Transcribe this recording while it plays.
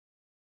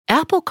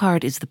Apple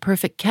Card is the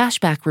perfect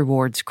cashback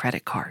rewards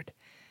credit card.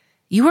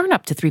 You earn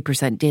up to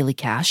 3% daily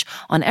cash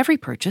on every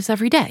purchase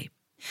every day.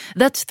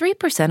 That's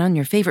 3% on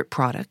your favorite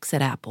products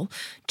at Apple,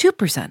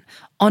 2%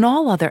 on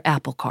all other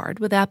Apple Card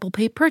with Apple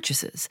Pay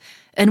purchases,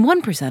 and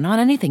 1% on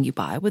anything you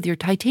buy with your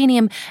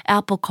titanium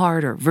Apple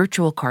Card or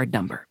virtual card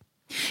number.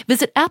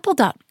 Visit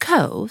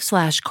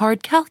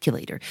apple.co/card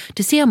calculator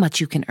to see how much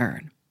you can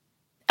earn.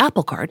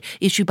 Apple Card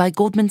issued by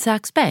Goldman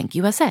Sachs Bank,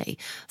 USA,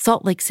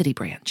 Salt Lake City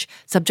branch,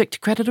 subject to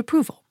credit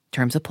approval.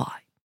 Terms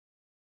apply.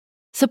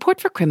 Support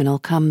for Criminal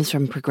comes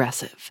from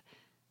Progressive.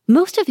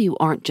 Most of you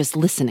aren't just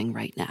listening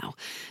right now.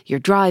 You're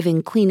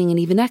driving, cleaning, and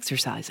even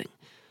exercising.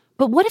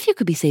 But what if you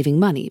could be saving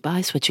money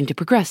by switching to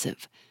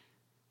Progressive?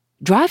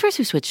 Drivers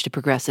who switch to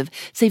Progressive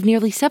save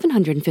nearly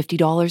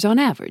 $750 on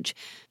average,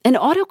 and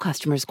auto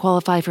customers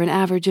qualify for an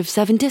average of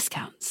 7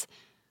 discounts.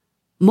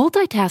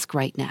 Multitask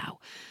right now.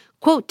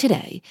 Quote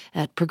today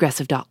at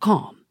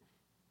Progressive.com.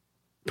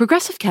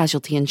 Progressive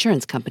Casualty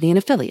Insurance Company and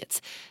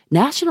Affiliates.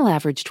 National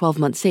average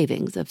 12-month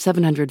savings of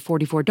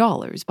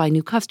 $744 by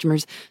new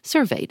customers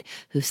surveyed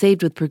who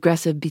saved with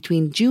Progressive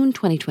between June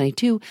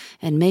 2022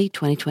 and May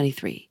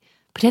 2023.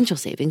 Potential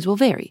savings will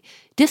vary.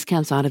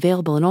 Discounts not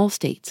available in all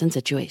states and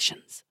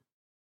situations.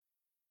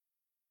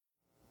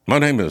 My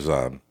name is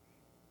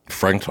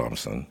Frank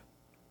Thompson,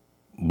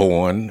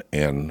 born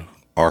in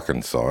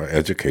Arkansas,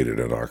 educated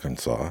in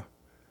Arkansas.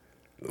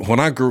 When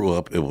I grew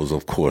up, it was,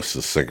 of course,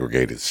 the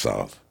segregated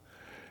South.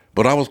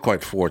 But I was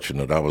quite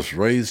fortunate. I was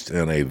raised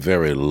in a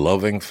very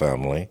loving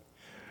family.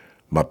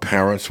 My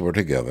parents were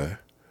together.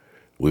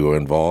 We were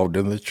involved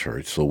in the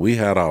church. So we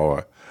had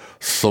our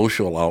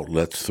social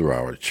outlets through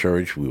our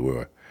church. We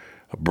were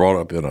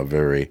brought up in a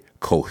very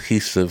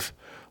cohesive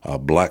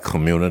black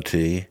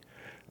community.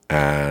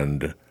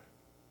 And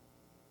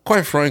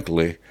quite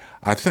frankly,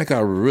 I think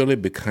I really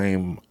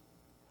became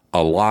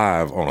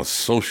alive on a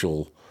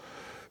social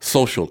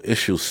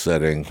issue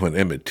setting when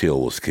Emmett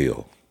Till was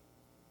killed.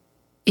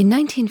 In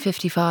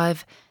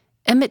 1955,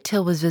 Emmett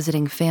Till was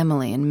visiting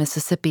family in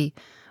Mississippi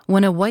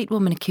when a white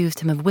woman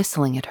accused him of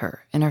whistling at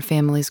her in her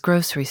family's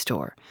grocery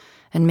store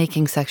and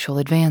making sexual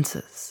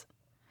advances.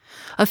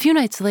 A few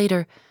nights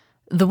later,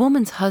 the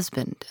woman's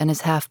husband and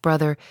his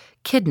half-brother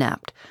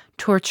kidnapped,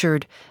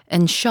 tortured,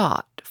 and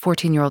shot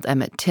 14-year-old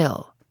Emmett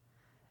Till.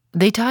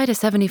 They tied a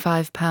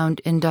 75-pound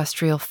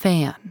industrial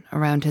fan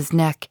around his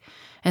neck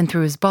and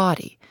threw his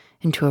body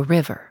into a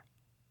river.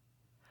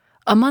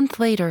 A month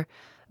later,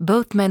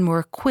 both men were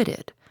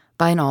acquitted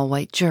by an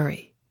all-white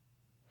jury.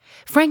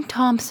 Frank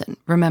Thompson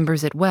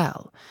remembers it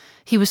well.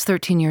 He was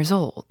 13 years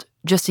old,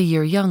 just a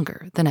year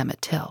younger than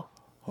Emmett Till.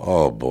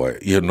 Oh, boy.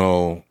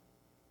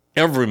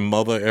 Every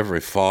mother, every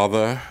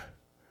father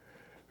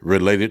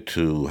related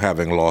to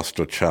having lost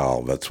a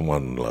child. That's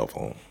one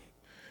level.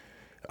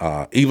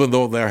 Even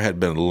though there had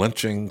been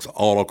lynchings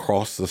all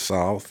across the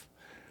South,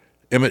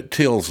 Emmett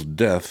Till's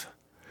death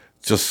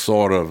just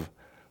sort of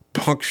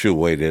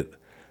punctuated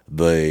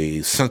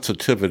the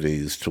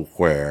sensitivities to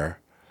where,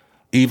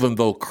 even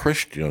though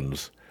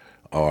Christians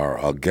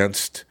are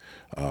against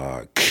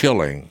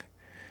killing,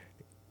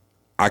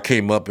 I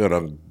came up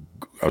in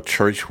a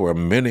church where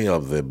many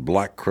of the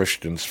black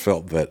Christians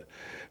felt that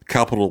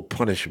capital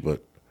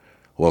punishment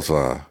was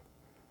an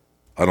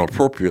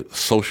appropriate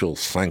social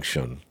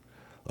sanction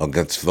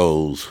against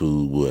those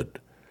who would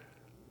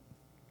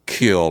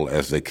kill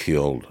as they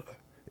killed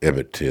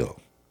Emmett Till.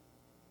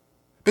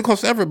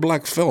 Because every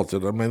black felt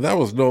it. I mean, there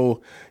was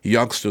no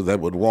youngster that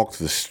would walk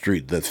the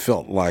street that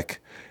felt like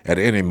at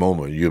any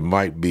moment you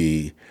might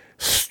be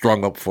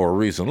strung up for a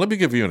reason. Let me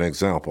give you an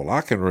example.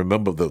 I can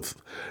remember that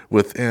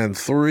within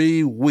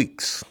 3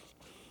 weeks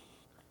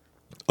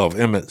of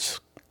Emmett's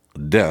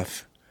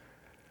death,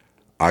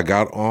 I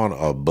got on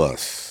a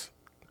bus,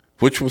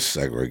 which was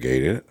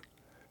segregated,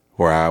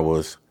 where I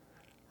was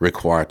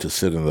required to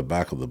sit in the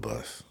back of the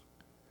bus.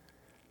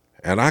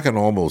 And I can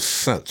almost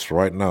sense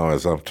right now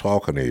as I'm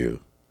talking to you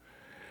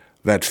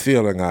that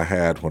feeling I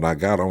had when I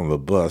got on the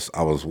bus.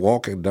 I was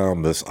walking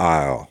down this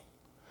aisle,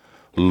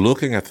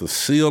 looking at the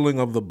ceiling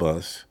of the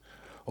bus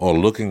or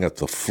looking at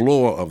the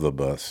floor of the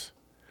bus,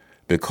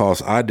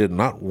 because I did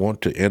not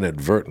want to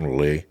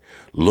inadvertently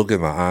look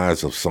in the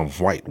eyes of some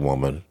white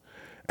woman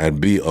and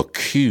be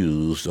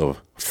accused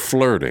of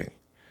flirting.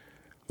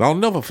 I'll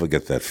never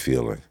forget that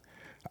feeling.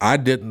 I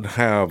didn't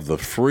have the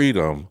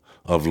freedom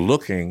of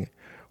looking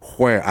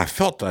where I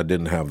felt I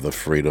didn't have the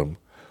freedom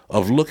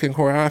of looking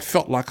where I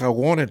felt like I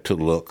wanted to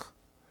look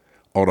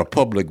on a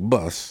public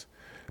bus,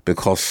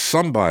 because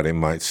somebody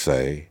might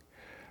say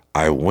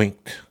I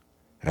winked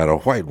at a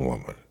white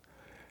woman.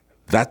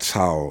 That's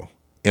how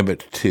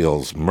Emmett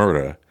Till's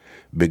murder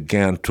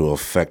began to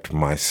affect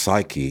my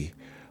psyche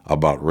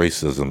about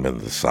racism in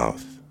the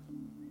South.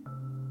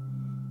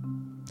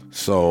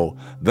 So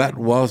that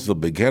was the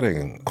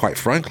beginning, quite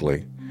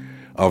frankly,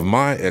 of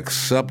my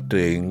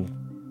accepting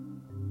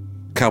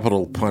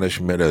capital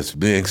punishment as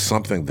being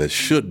something that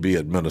should be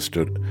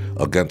administered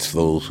against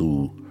those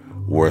who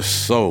were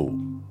so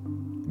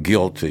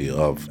guilty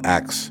of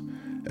acts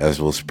as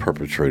was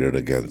perpetrated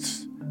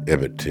against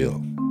Emmett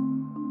Till.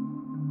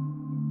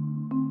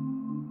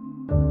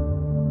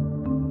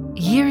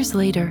 Years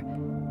later,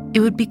 it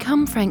would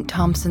become Frank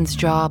Thompson's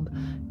job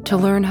to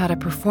learn how to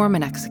perform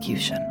an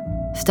execution,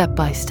 step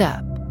by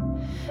step,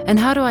 and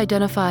how to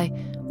identify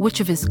which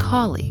of his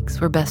colleagues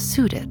were best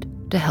suited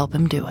to help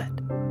him do it.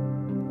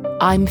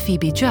 I'm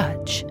Phoebe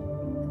Judge.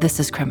 This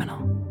is Criminal.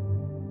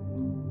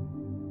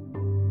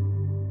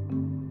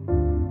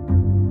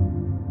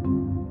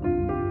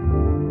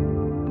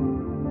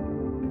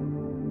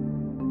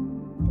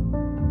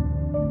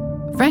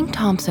 Frank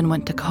Thompson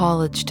went to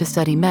college to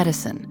study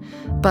medicine,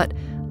 but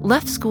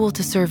left school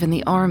to serve in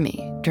the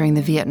Army during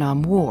the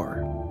Vietnam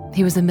War.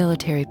 He was a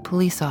military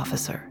police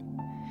officer.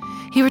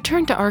 He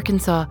returned to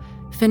Arkansas,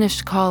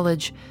 finished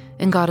college,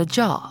 and got a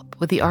job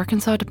with the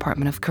Arkansas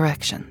Department of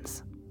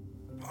Corrections.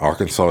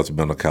 Arkansas has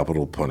been a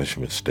capital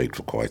punishment state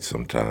for quite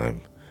some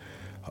time,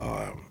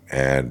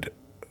 and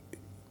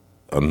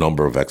a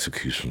number of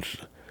executions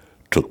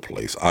took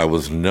place. I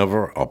was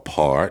never a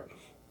part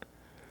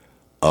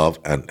of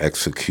an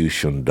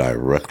execution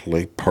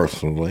directly,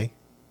 personally,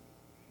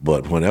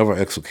 but whenever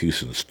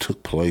executions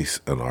took place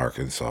in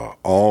Arkansas,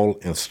 all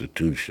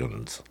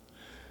institutions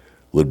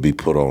would be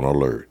put on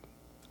alert,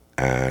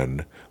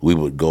 and we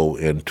would go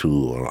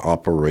into an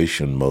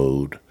operation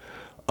mode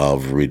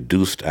of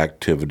reduced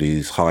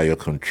activities, higher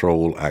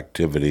control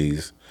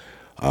activities,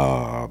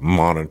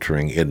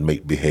 monitoring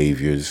inmate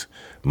behaviors,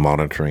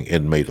 monitoring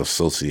inmate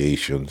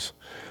associations,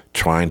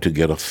 trying to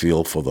get a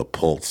feel for the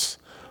pulse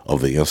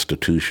of the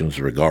institutions,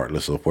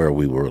 regardless of where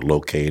we were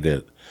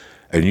located.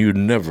 And you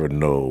never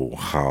know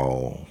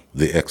how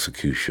the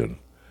execution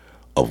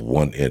of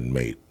one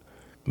inmate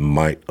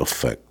might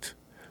affect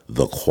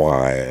the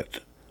quiet,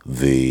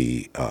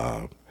 the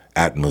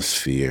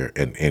atmosphere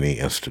in any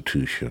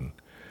institution.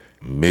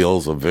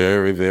 Meals are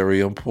very, very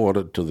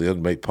important to the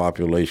inmate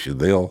population.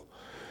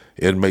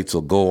 Inmates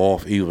will go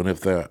off even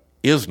if there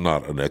is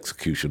not an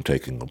execution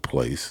taking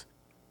place.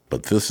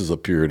 But this is a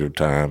period of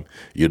time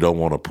you don't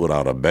want to put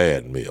out a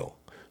bad meal.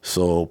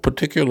 So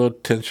particular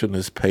attention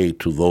is paid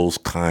to those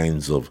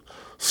kinds of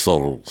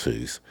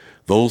subtleties,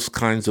 those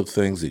kinds of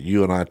things that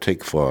you and I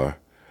take for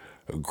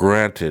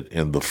granted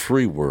in the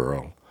free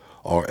world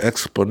are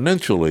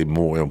exponentially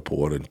more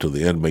important to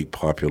the inmate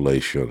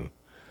population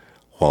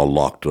while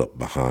locked up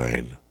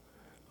behind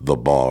the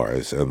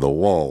bars and the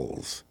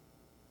walls.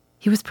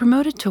 He was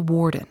promoted to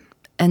warden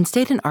and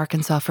stayed in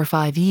Arkansas for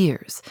 5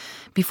 years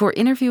before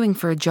interviewing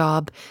for a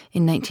job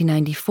in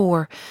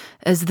 1994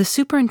 as the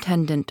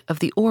superintendent of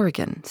the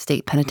Oregon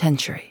State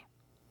Penitentiary.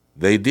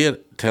 They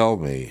did tell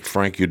me,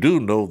 Frank, you do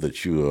know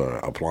that you are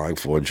applying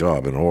for a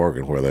job in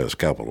Oregon where there's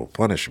capital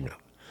punishment.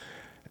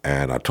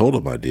 And I told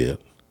them I did.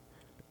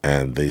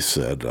 And they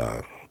said,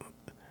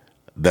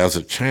 there's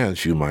a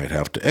chance you might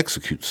have to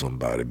execute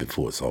somebody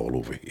before it's all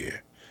over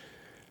here.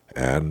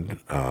 And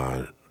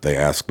they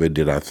asked me,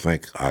 did I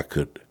think I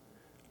could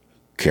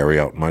carry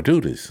out my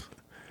duties?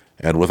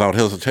 And without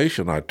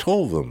hesitation, I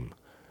told them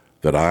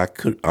that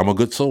I'm a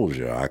good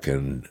soldier. I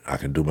can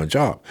do my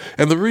job.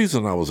 And the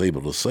reason I was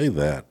able to say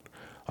that,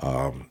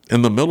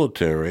 in the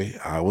military,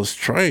 I was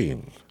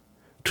trained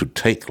to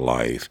take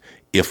life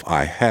if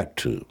I had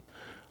to.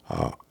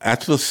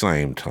 At the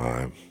same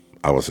time,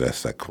 I was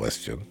asked that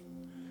question.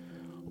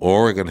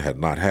 Oregon had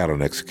not had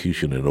an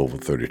execution in over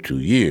 32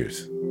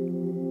 years.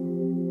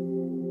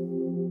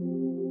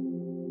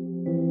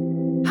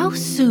 How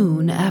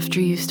soon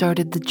after you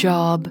started the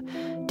job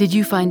did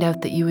you find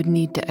out that you would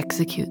need to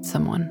execute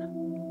someone?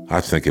 I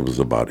think it was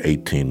about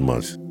 18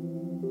 months.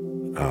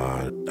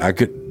 I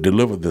could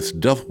deliver this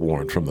death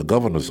warrant from the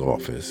governor's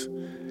office,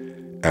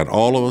 and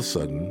all of a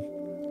sudden,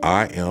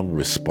 I am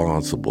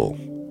responsible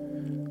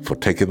for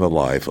taking the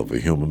life of a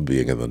human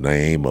being in the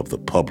name of the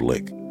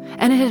public.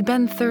 And it had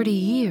been 30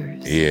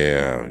 years.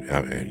 Yeah,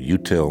 I mean, you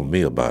tell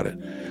me about it.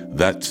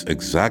 That's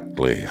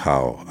exactly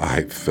how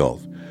I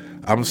felt.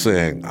 I'm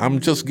saying, I'm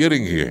just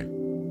getting here.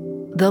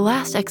 The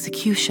last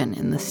execution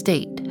in the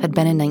state had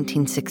been in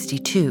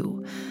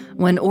 1962,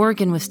 when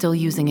Oregon was still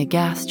using a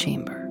gas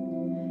chamber.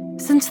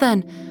 Since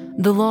then,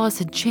 the laws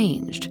had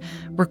changed,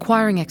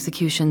 requiring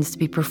executions to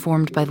be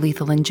performed by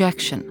lethal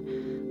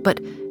injection, but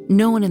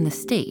no one in the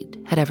state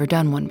had ever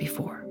done one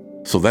before.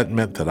 So that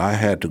meant that I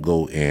had to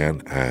go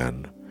in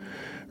and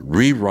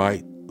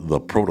rewrite the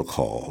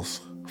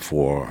protocols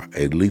for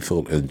a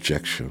lethal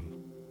injection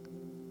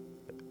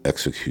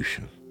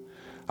execution.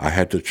 I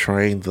had to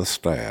train the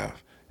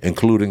staff,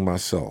 including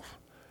myself.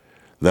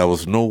 There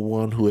was no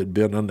one who had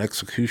been an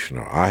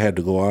executioner. I had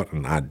to go out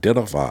and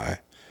identify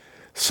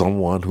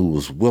someone who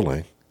was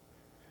willing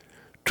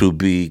to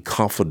be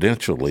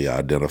confidentially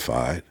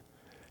identified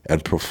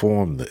and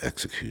perform the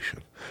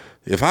execution.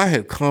 If I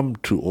had come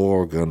to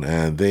Oregon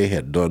and they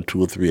had done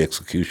 2 or 3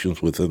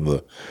 executions within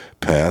the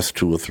past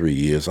 2 or 3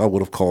 years, I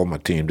would have called my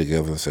team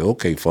together and said,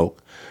 okay,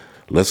 folk,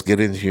 let's get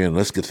in here and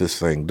let's get this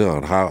thing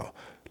done.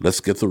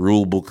 Let's get the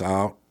rule book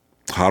out.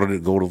 How did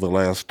it go to the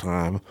last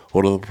time?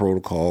 What are the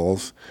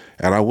protocols?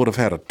 And I would have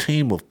had a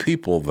team of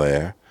people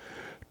there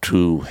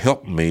to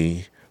help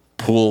me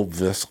pull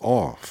this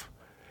off.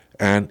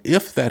 And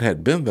if that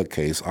had been the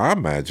case, I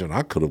imagine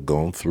I could have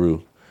gone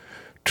through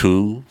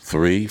 2,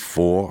 3,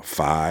 4,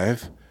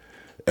 5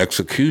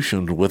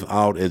 executions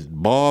without it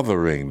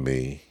bothering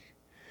me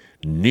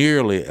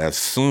nearly as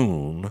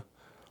soon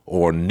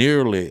or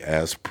nearly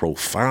as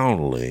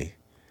profoundly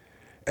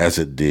as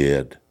it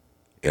did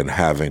in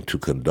having to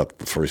conduct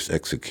the first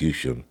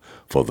execution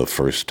for the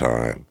first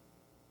time.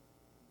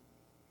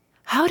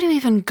 How do you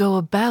even go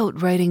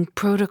about writing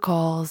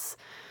protocols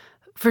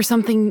for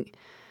something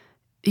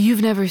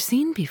you've never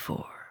seen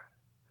before?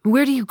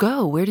 Where do you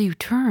go? Where do you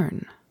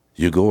turn?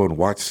 You go and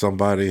watch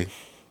somebody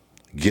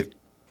get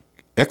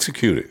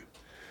executed.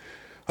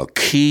 A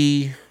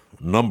key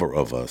number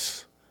of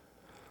us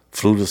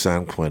flew to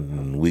San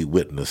Quentin. We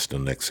witnessed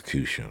an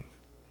execution.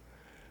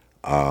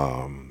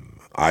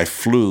 I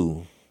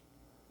flew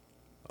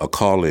a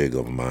colleague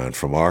of mine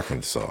from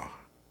Arkansas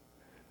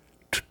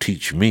to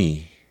teach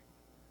me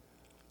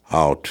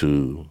how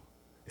to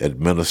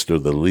administer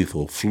the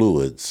lethal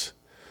fluids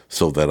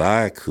so that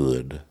I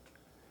could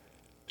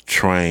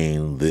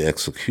train the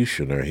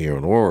executioner here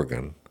in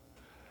Oregon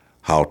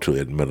how to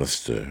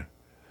administer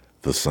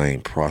the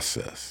same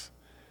process.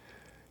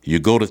 You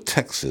go to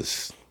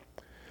Texas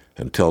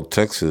and tell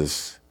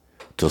Texas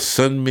to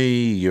send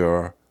me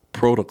your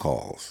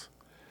protocols.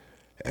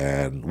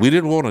 And we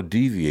didn't want to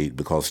deviate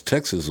because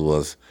Texas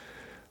was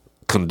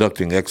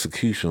conducting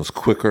executions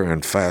quicker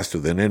and faster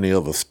than any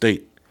other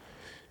state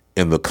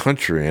in the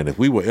country. And if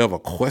we were ever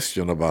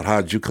questioned about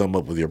how'd you come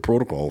up with your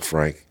protocol,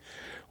 Frank,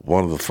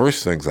 one of the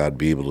first things I'd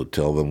be able to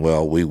tell them,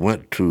 well, we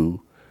went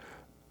to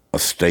a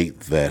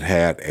state that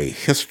had a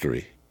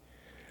history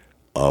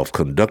of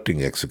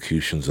conducting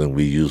executions and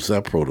we used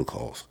their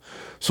protocols.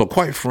 So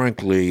quite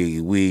frankly,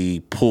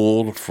 we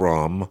pulled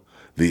from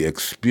the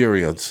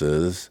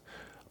experiences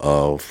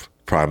of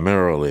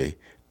primarily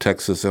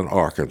Texas and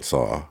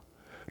Arkansas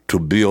to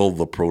build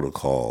the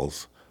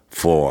protocols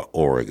for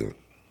Oregon.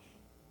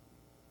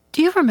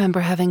 Do you remember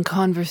having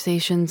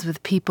conversations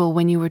with people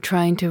when you were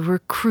trying to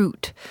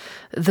recruit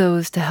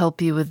those to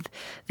help you with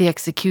the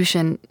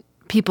execution?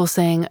 People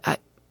saying,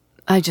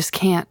 I just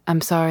can't.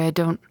 I'm sorry. I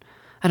don't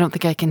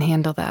think I can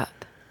handle that.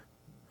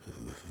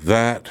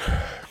 That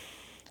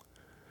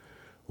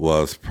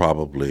was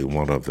probably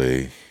one of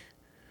the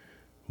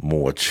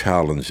more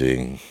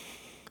challenging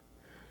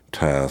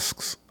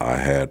tasks I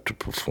had to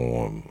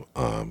perform,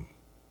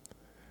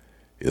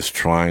 is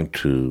trying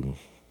to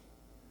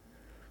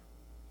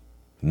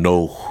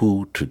know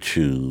who to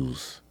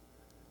choose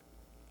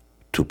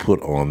to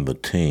put on the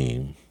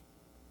team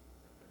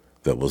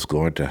that was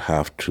going to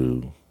have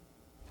to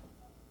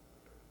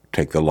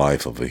take the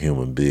life of a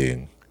human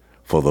being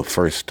for the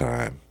first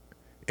time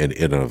in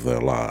any of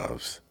their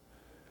lives.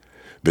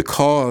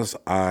 Because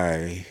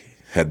I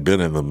had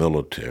been in the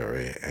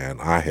military and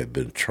I had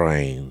been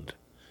trained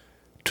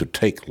to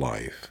take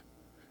life,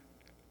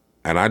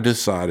 and I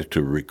decided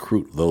to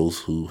recruit those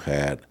who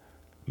had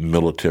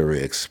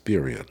military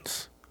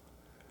experience.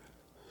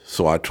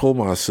 So I told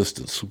my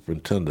assistant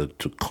superintendent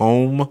to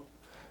comb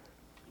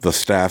the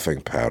staffing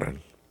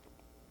pattern,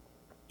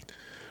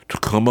 to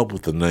come up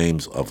with the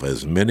names of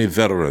as many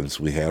veterans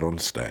we had on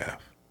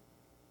staff.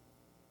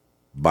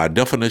 By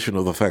definition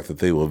of the fact that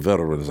they were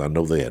veterans, I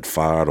know they had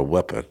fired a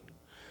weapon.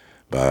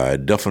 By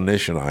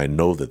definition, I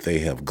know that they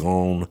have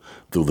gone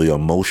through the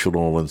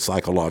emotional and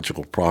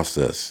psychological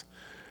process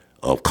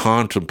of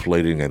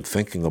contemplating and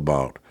thinking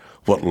about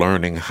what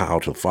learning how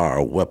to fire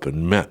a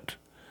weapon meant.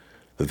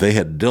 That they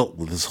had dealt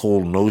with this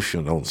whole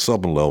notion on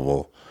some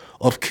level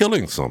of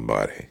killing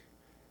somebody.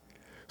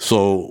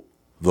 So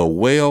the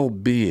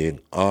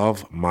well-being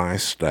of my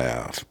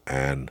staff,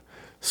 and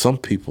some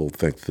people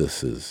think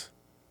this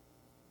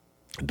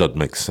doesn't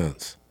make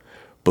sense,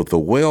 but the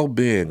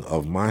well-being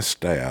of my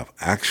staff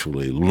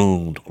actually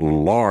loomed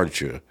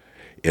larger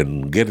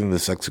in getting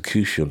this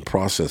execution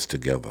process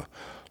together,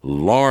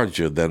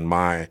 larger than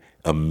my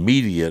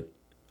immediate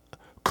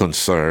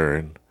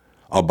concern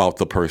about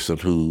the person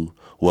who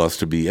was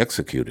to be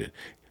executed.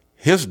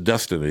 His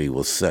destiny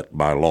was set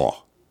by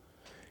law.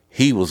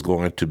 He was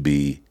going to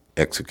be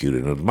executed.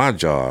 And it was my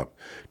job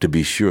to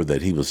be sure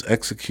that he was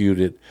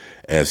executed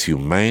as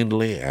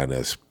humanely and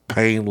as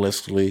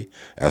painlessly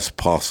as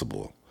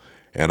possible.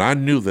 And I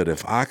knew that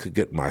if I could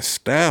get my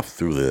staff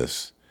through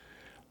this,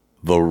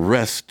 the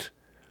rest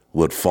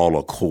would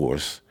follow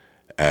course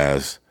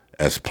as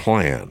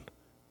planned.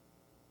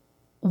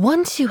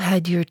 Once you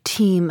had your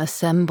team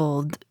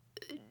assembled,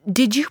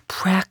 did you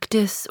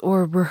practice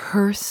or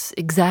rehearse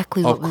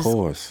exactly what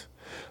was...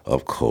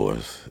 Of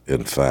course.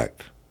 In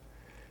fact,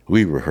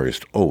 we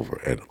rehearsed over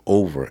and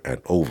over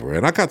and over.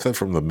 And I got that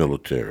from the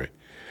military.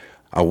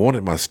 I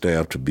wanted my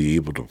staff to be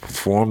able to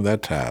perform their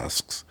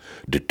tasks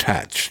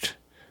detached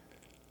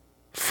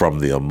from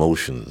the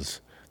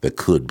emotions that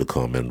could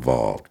become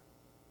involved.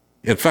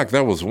 In fact,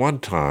 there was one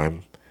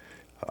time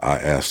I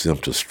asked them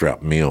to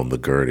strap me on the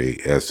gurney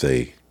as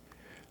they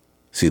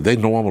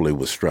normally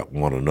would strap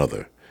one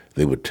another.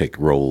 They would take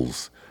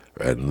roles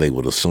and they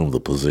would assume the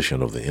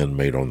position of the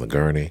inmate on the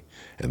gurney,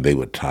 and they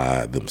would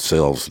tie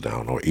themselves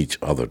down or each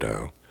other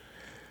down.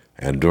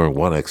 And during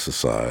one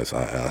exercise,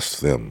 I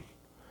asked them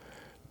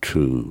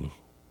to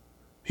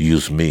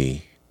use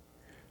me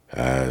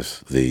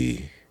as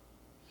the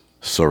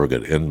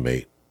surrogate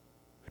inmate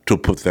to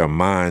put their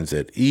minds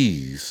at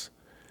ease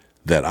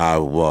that I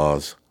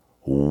was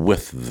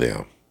with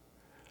them.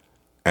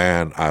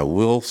 And I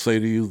will say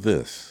to you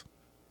this,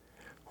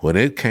 when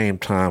it came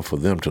time for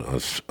them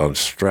to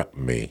unstrap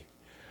me,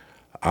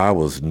 I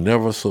was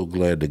never so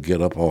glad to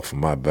get up off of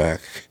my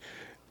back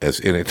as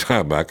any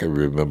time I can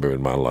remember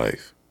in my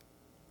life.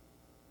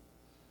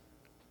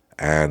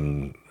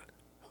 And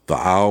the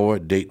hour,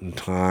 date, and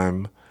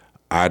time,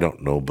 I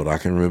don't know, but I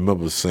can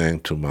remember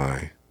saying to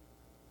my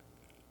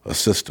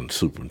assistant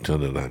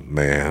superintendent,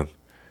 man,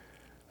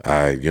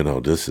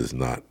 this is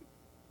not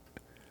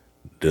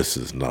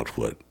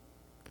what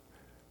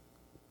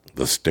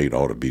the state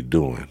ought to be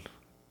doing.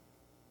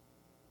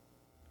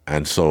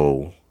 And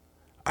so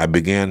I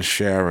began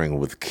sharing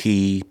with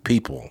key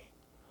people,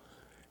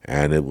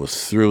 and it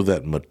was through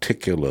that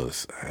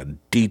meticulous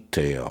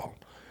detail.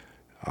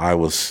 I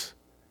was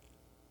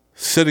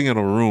sitting in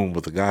a room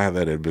with a guy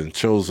that had been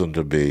chosen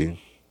to be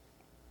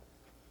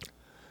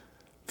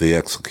the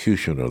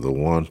executioner, the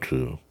one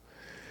to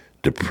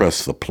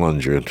depress the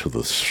plunger into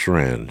the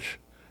syringe,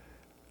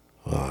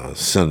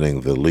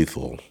 sending the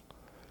lethal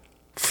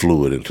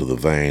fluid into the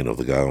vein of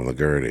the guy on the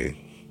gurney.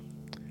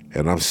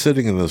 And I'm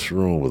sitting in this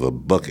room with a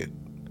bucket.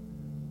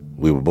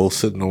 We were both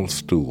sitting on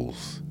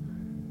stools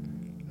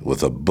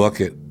with a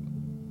bucket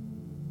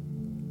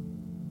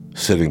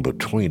sitting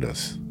between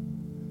us.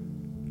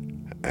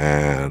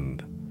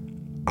 And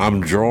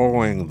I'm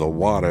drawing the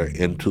water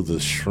into the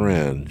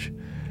syringe,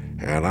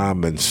 and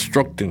I'm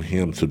instructing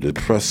him to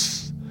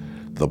depress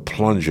the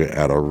plunger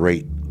at a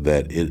rate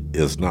that it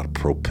is not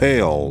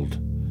propelled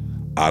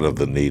out of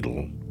the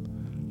needle,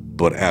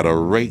 but at a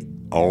rate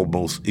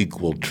almost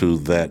equal to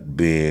that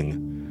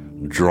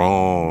being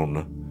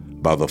drawn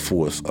by the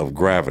force of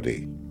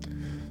gravity.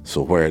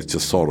 So where it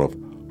just sort of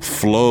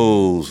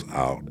flows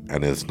out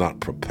and is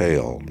not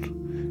propelled.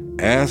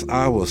 As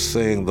I was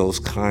saying those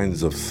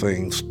kinds of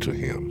things to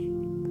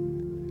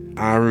him,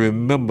 I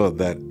remember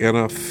that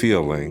inner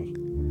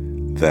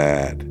feeling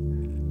that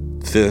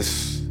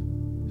this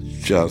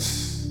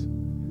just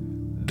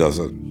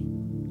doesn't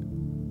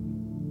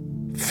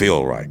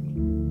feel right.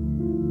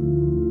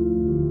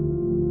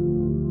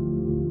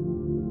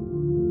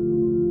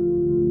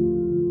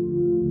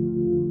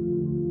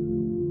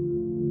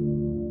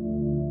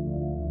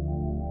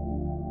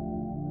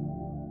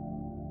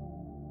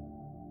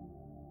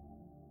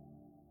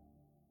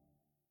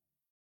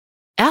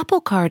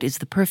 Apple Card is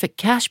the perfect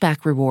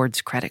cashback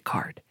rewards credit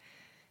card.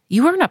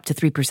 You earn up to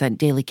 3%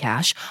 daily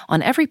cash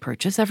on every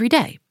purchase every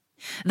day.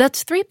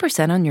 That's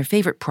 3% on your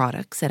favorite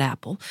products at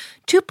Apple,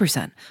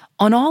 2%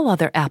 on all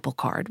other Apple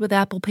Card with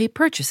Apple Pay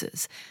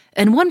purchases,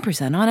 and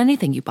 1% on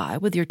anything you buy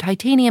with your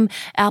titanium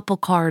Apple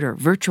Card or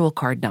virtual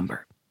card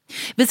number.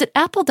 Visit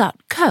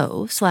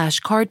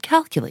apple.co/card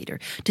calculator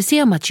to see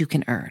how much you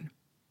can earn.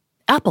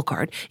 Apple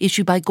Card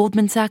issued by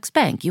Goldman Sachs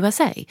Bank,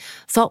 USA,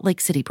 Salt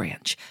Lake City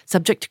branch,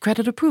 subject to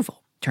credit approval.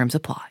 Terms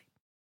apply.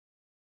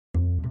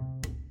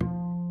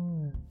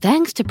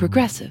 Thanks to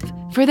Progressive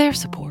for their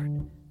support.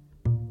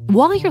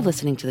 While you're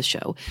listening to the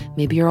show,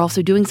 maybe you're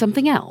also doing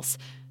something else.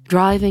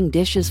 Driving,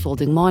 dishes,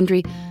 folding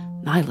laundry.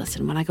 I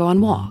listen when I go on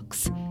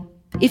walks.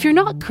 If you're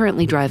not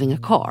currently driving a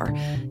car,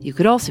 you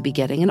could also be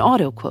getting an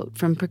auto quote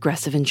from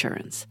Progressive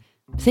Insurance.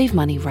 Save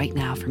money right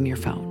now from your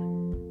phone.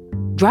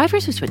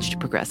 Drivers who switch to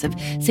Progressive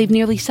save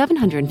nearly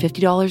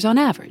 $750 on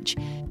average.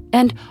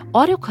 And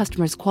auto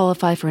customers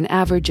qualify for an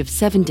average of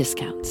 7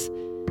 discounts.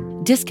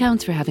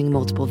 Discounts for having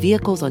multiple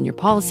vehicles on your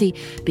policy,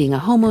 being a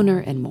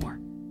homeowner, and more.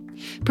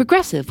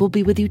 Progressive will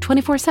be with you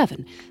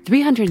 24/7,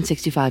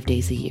 365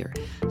 days a year,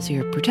 so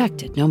you're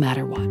protected no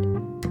matter what.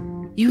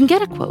 You can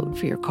get a quote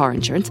for your car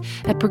insurance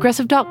at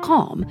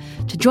Progressive.com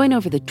to join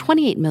over the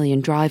 28 million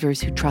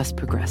drivers who trust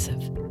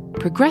Progressive.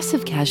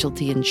 Progressive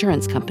Casualty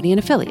Insurance Company and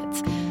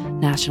Affiliates.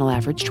 National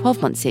average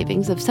 12-month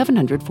savings of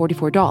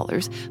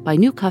 $744 by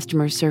new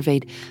customers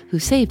surveyed who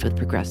saved with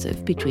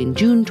Progressive between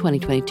June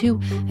 2022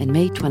 and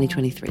May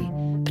 2023.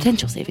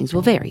 Potential savings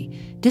will vary.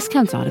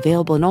 Discounts not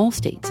available in all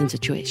states and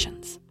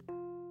situations.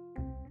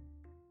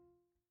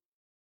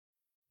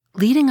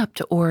 Leading up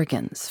to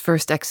Oregon's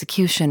first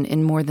execution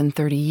in more than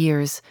 30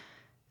 years,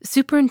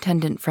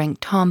 Superintendent Frank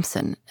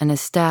Thompson and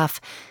his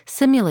staff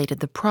simulated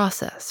the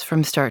process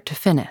from start to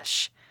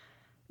finish,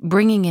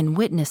 bringing in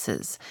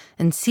witnesses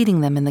and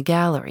seating them in the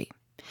gallery,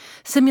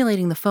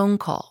 simulating the phone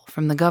call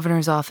from the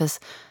governor's office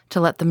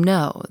to let them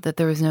know that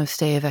there was no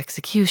stay of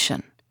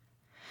execution.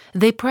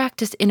 They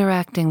practiced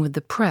interacting with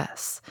the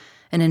press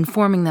and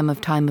informing them of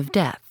time of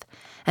death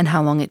and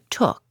how long it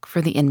took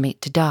for the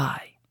inmate to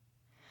die.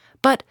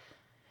 But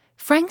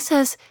Frank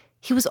says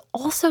he was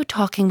also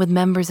talking with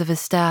members of his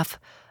staff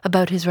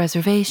about his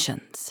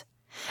reservations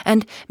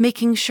and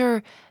making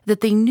sure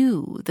that they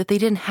knew that they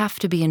didn't have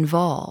to be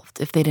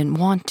involved if they didn't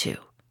want to.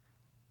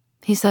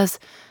 He says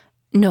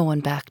no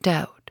one backed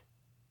out.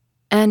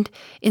 And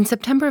in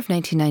September of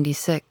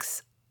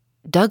 1996,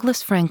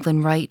 Douglas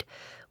Franklin Wright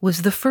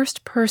was the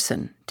first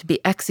person to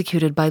be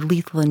executed by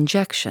lethal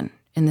injection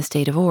in the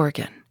state of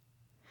Oregon.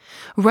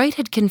 Wright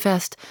had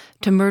confessed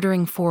to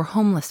murdering 4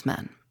 homeless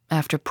men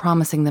after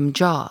promising them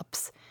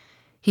jobs.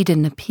 He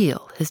didn't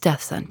appeal his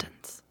death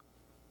sentence.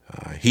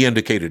 He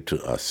indicated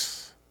to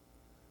us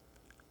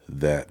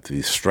that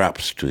the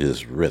straps to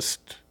his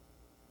wrist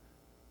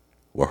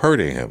were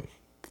hurting him.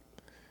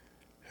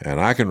 And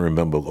I can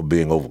remember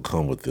being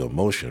overcome with the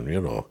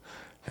emotion,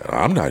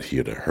 I'm not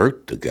here to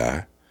hurt the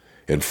guy.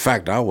 In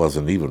fact, I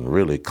wasn't even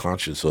really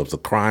conscious of the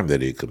crime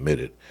that he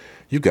committed.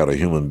 You got a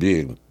human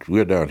being,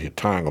 we're down here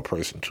tying a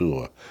person to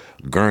a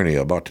gurney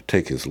about to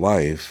take his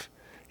life.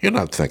 You're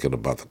not thinking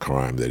about the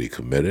crime that he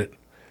committed.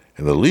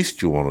 And the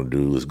least you want to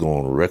do is go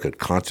on record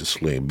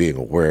consciously and being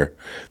aware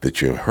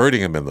that you're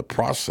hurting him in the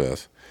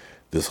process.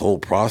 This whole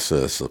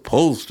process is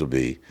supposed to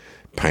be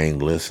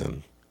painless.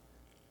 And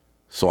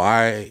so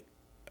I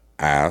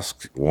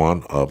asked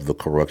one of the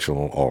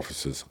correctional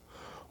officers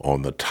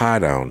on the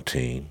tie-down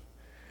team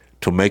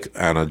to make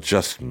an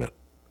adjustment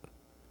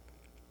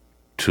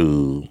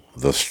to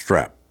the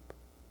strap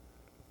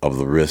of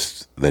the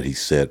wrist that he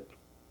said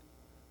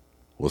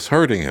was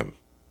hurting him.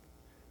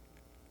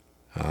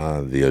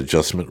 The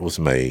adjustment was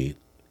made,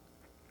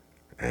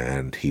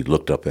 and he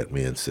looked up at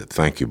me and said,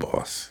 "Thank you,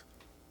 boss."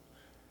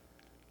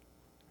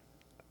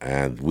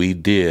 And we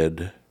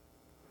did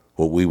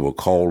what we were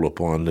called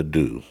upon to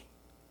do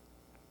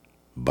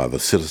by the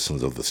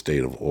citizens of the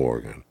state of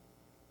Oregon.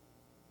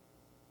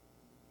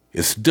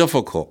 It's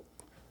difficult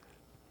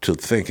to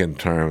think in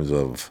terms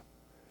of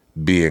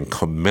being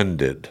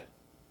commended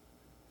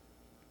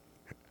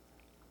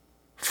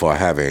for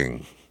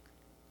having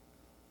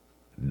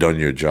done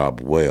your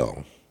job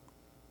well,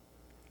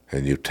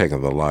 and you've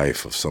taken the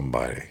life of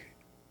somebody.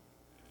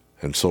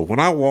 And so when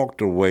I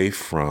walked away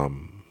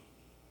from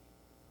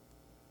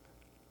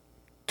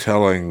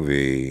telling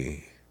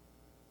the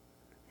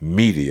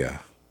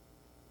media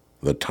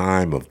the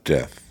time of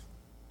death,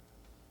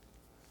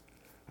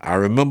 I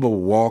remember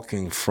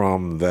walking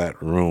from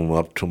that room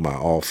up to my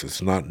office,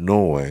 not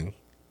knowing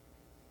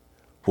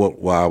what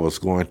I was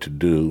going to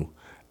do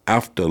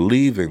after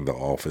leaving the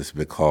office,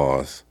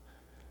 because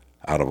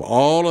out of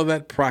all of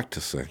that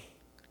practicing,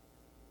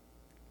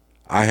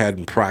 I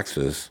hadn't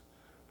practiced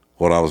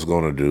what I was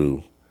going to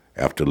do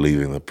after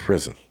leaving the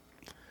prison.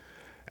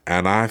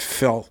 And I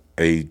felt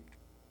an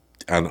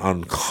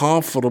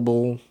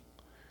uncomfortable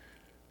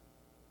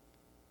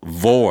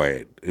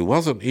void. It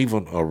wasn't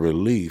even a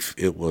relief.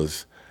 It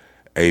was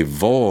a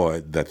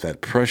void that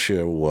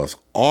pressure was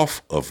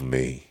off of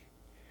me.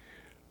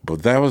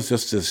 But there was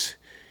just this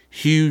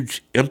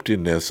huge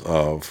emptiness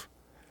of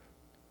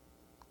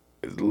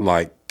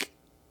like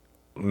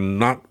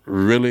not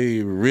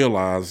really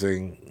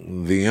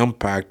realizing the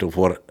impact of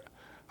what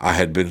I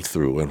had been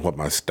through and what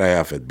my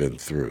staff had been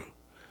through.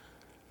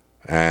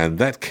 And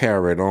that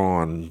carried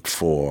on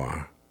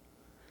for,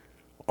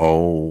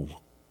 all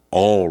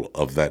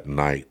of that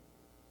night.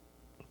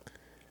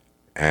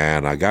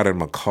 And I got in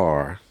my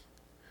car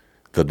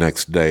the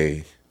next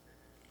day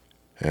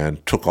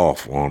and took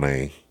off on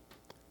a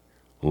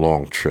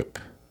long trip.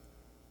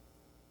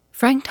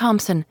 Frank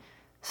Thompson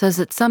says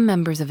that some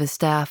members of his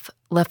staff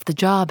left the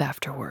job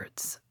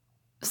afterwards.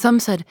 Some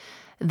said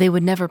they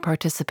would never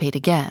participate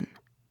again.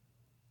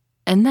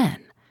 And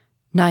then,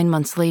 9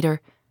 months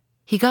later,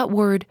 he got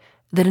word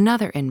that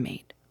another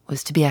inmate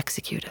was to be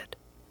executed.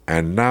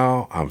 And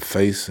now I'm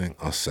facing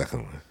a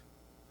second one.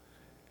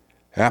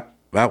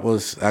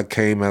 That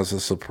came as a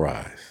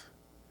surprise.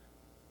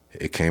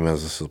 It came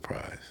as a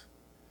surprise.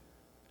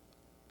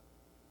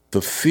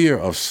 The fear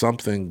of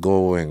something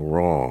going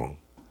wrong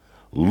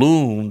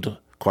loomed,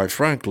 quite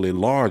frankly,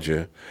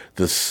 larger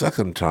the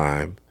second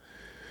time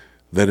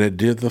than it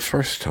did the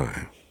first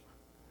time.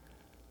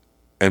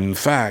 In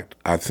fact,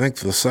 I think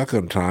the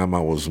second time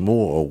I was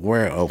more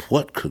aware of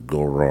what could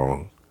go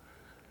wrong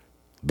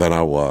than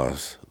I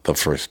was the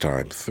first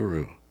time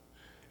through.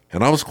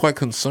 And I was quite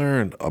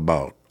concerned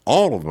about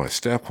all of my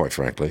staff, quite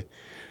frankly.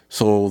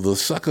 So the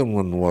second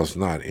one was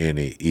not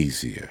any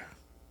easier.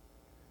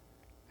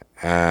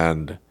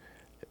 And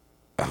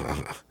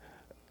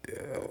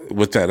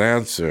with that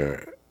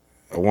answer,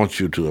 I want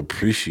you to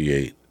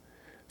appreciate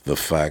the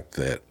fact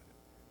that,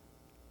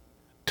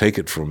 take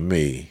it from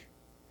me,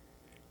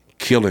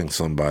 killing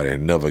somebody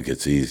never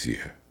gets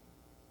easier.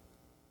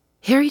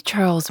 Harry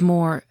Charles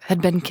Moore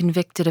had been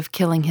convicted of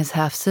killing his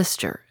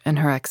half-sister and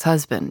her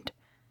ex-husband.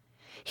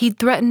 He'd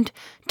threatened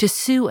to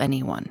sue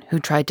anyone who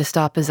tried to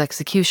stop his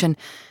execution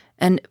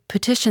and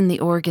petition the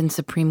Oregon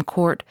Supreme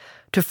Court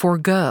to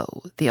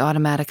forego the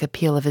automatic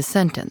appeal of his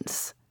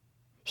sentence.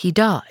 He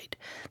died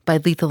by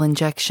lethal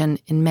injection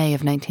in May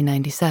of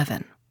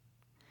 1997.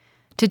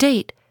 To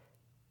date,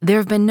 there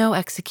have been no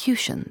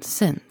executions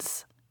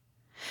since.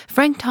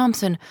 Frank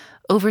Thompson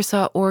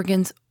oversaw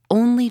Oregon's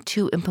only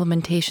 2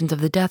 implementations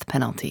of the death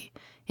penalty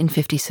in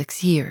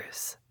 56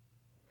 years.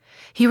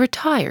 He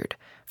retired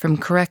from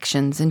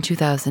corrections in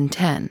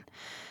 2010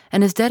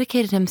 and has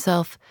dedicated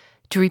himself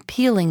to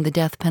repealing the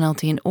death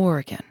penalty in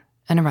Oregon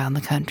and around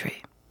the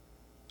country.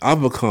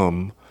 I've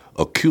become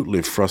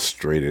acutely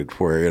frustrated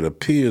where it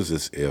appears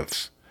as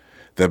if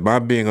that my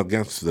being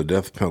against the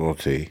death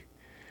penalty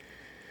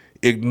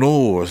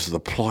ignores the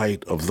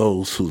plight of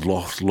those who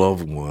lost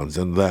loved ones,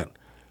 and that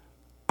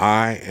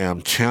I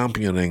am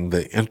championing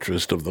the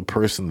interest of the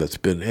person that's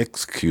been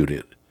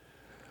executed,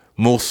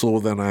 more so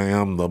than I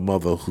am the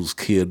mother whose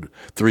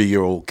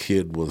 3-year-old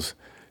kid was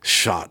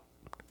shot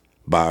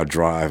by a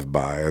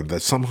drive-by, and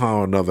that somehow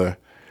or another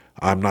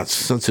I'm not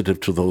sensitive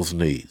to those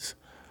needs.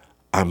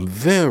 I'm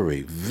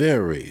very,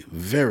 very,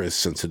 very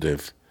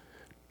sensitive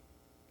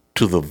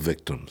to the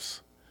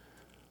victims.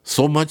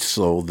 So much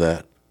so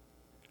that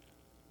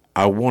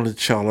I want to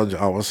challenge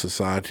our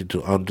society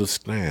to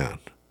understand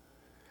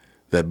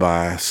that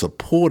by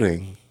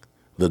supporting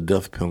the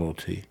death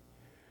penalty,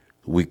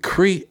 we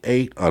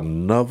create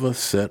another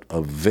set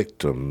of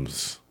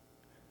victims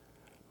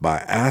by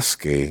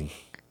asking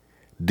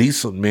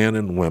decent men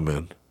and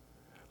women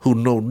who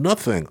know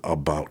nothing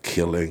about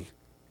killing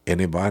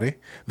anybody.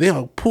 They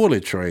are poorly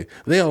trained.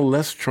 They are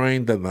less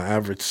trained than the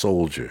average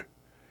soldier.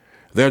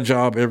 Their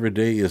job every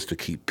day is to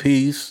keep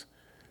peace,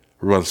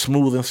 run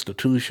smooth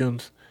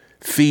institutions,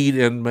 feed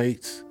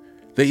inmates.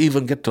 They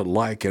even get to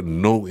like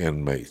and know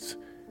inmates.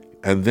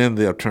 And then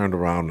they're turned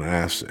around and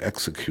asked to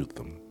execute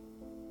them.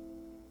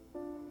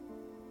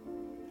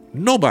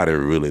 Nobody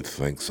really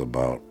thinks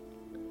about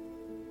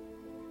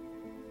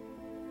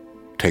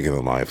taking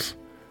the life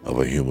of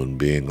a human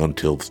being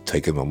until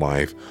taking the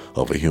life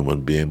of a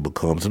human being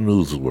becomes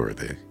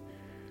newsworthy.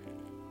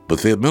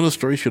 But the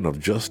administration of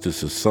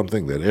justice is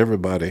something that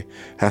everybody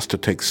has to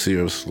take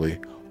seriously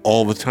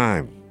all the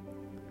time.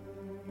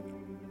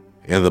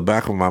 In the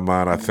back of my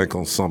mind, I think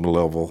on some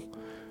level,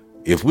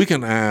 if we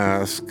can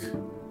ask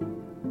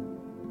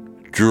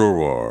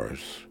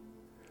jurors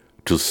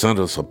to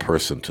sentence a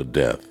person to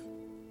death,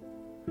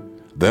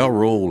 their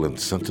role in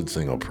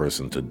sentencing a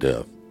person to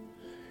death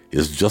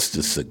is just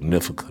as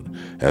significant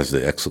as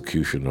the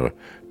executioner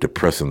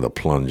depressing the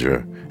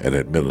plunger and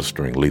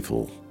administering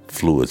lethal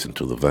fluids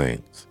into the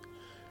veins.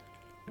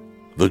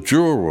 The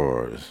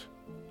jurors,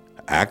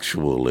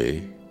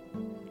 actually,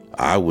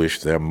 I wish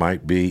there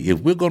might be,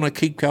 if we're going to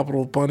keep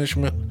capital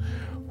punishment,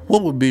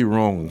 what would be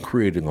wrong in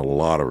creating a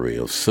lottery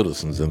of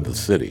citizens in the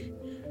city,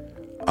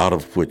 out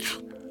of which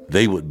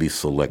they would be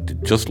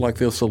selected, just like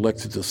they're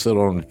selected to sit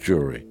on the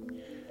jury,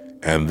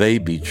 and they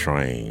be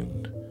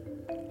trained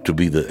to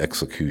be the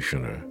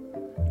executioner,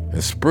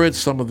 and spread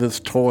some of this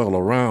toil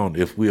around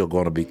if we are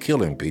going to be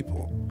killing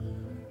people.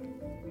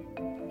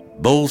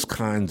 Those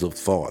kinds of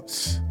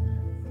thoughts,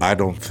 I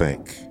don't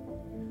think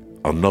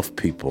enough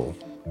people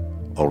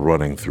are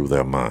running through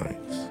their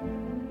minds.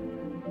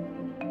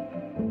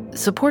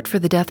 Support for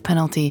the death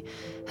penalty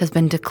has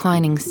been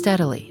declining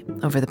steadily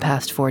over the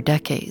past 4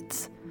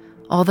 decades,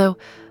 although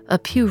a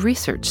Pew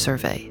Research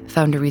survey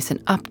found a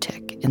recent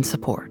uptick in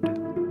support.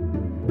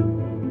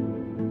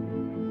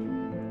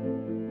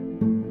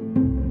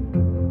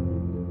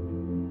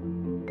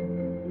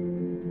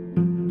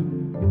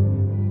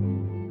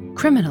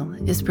 Criminal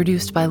is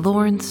produced by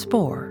Lauren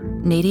Spohr,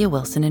 Nadia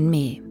Wilson, and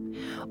me.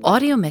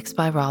 Audio mixed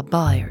by Rob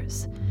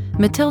Byers.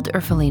 Matilde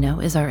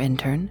Urfolino is our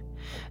intern.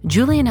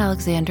 Julian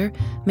Alexander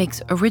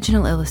makes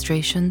original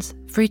illustrations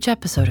for each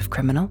episode of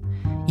Criminal.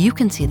 You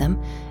can see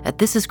them at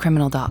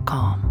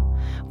thisiscriminal.com.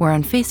 We're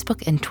on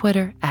Facebook and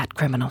Twitter at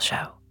Criminal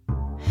Show.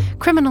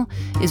 Criminal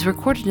is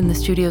recorded in the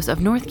studios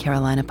of North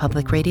Carolina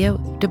Public Radio,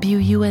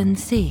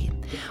 WUNC.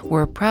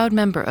 We're a proud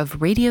member of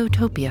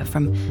Radiotopia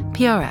from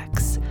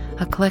PRX,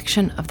 a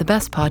collection of the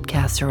best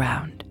podcasts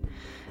around.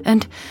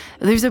 And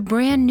there's a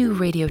brand new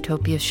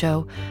Radiotopia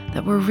show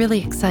that we're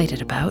really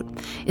excited about.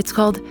 It's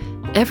called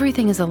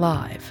Everything is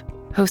Alive,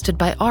 hosted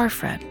by our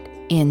friend,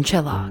 Ian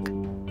Chillog.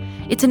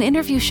 It's an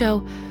interview show,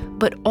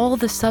 but all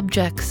the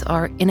subjects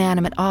are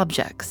inanimate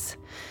objects.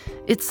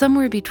 It's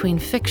somewhere between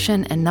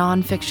fiction and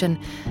nonfiction.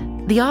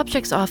 The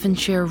objects often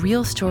share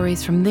real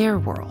stories from their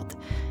world.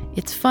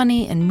 It's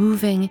funny and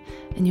moving,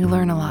 and you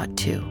learn a lot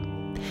too.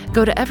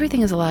 Go to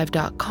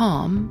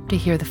everythingisalive.com to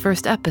hear the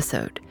first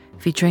episode,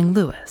 featuring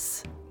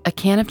Lewis, a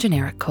can of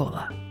generic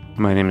cola.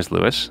 My name is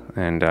Lewis,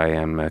 and I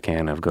am a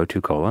can of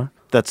Go-To Cola.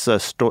 That's a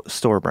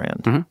store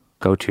brand. Mm-hmm.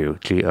 Go-To,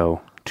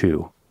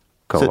 G-O-2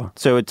 Cola.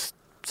 So it's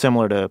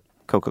similar to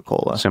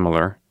Coca-Cola.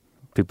 Similar.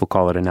 People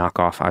call it a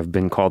knockoff. I've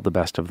been called the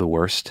best of the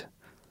worst.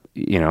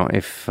 You know,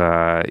 if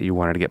you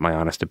wanted to get my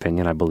honest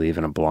opinion, I believe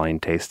in a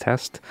blind taste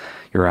test.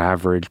 Your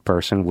average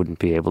person wouldn't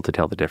be able to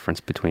tell the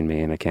difference between me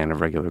and a can of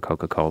regular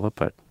Coca-Cola.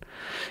 But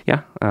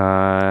yeah,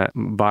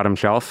 bottom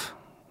shelf.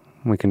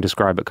 We can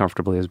describe it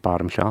comfortably as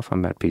bottom shelf.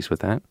 I'm at peace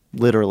with that.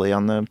 Literally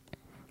on the...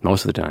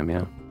 Most of the time,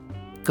 yeah.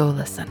 Go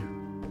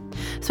listen.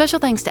 Special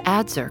thanks to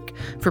AdZerk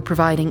for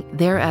providing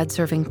their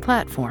ad-serving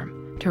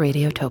platform to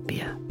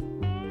Radiotopia.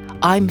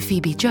 I'm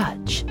Phoebe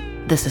Judge.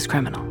 This is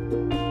Criminal.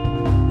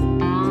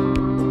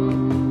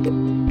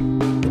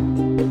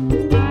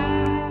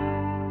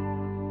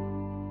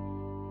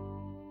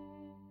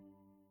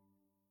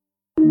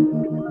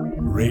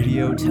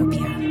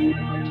 Radiotopia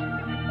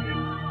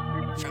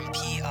from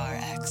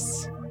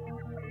PRX.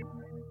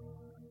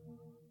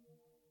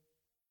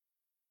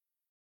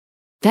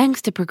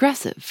 Thanks to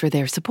Progressive for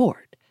their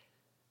support.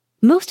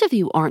 Most of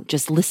you aren't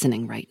just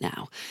listening right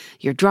now.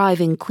 You're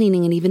driving,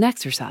 cleaning, and even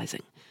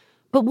exercising.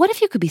 But what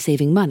if you could be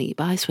saving money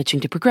by switching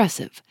to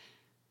Progressive?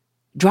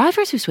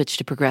 Drivers who switch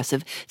to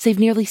Progressive save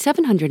nearly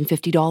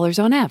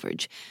 $750 on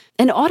average,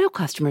 and auto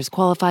customers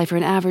qualify for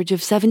an average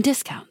of 7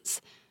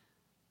 discounts.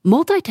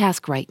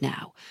 Multitask right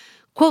now.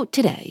 Quote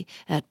today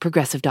at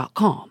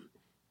Progressive.com.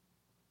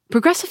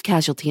 Progressive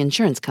Casualty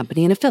Insurance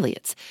Company and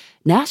Affiliates.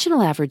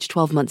 National average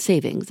 12-month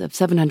savings of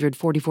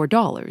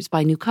 $744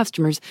 by new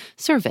customers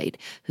surveyed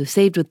who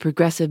saved with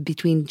Progressive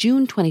between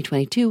June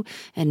 2022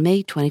 and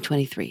May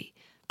 2023.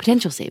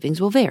 Potential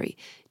savings will vary.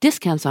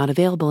 Discounts not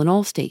available in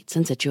all states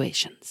and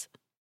situations.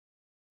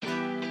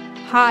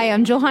 Hi,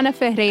 I'm Johanna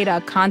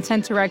Ferreira,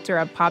 Content Director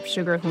at Pop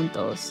Sugar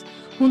Juntos.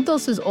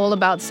 Juntos is all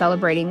about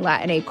celebrating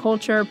Latinx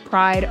culture,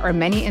 pride, our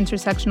many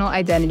intersectional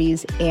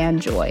identities,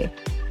 and joy.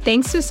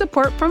 Thanks to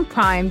support from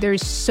Prime,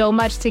 there's so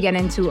much to get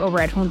into over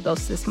at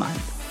Juntos this month.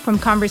 From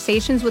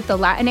conversations with the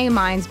Latinx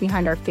minds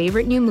behind our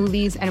favorite new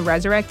movies and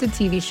resurrected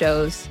TV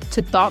shows,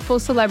 to thoughtful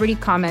celebrity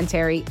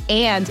commentary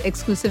and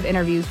exclusive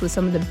interviews with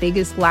some of the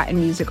biggest Latin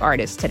music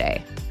artists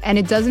today. And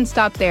it doesn't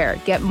stop there.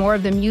 Get more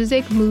of the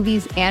music,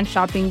 movies, and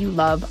shopping you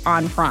love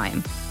on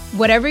Prime.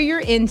 Whatever you're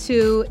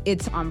into,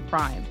 it's on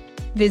Prime.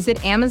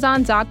 Visit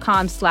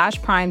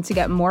Amazon.com/Prime to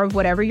get more of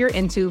whatever you're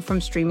into,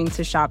 from streaming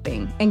to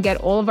shopping, and get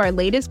all of our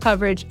latest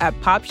coverage at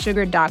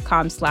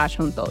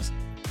popsugar.com/juntos.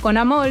 Con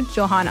amor,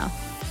 Johanna.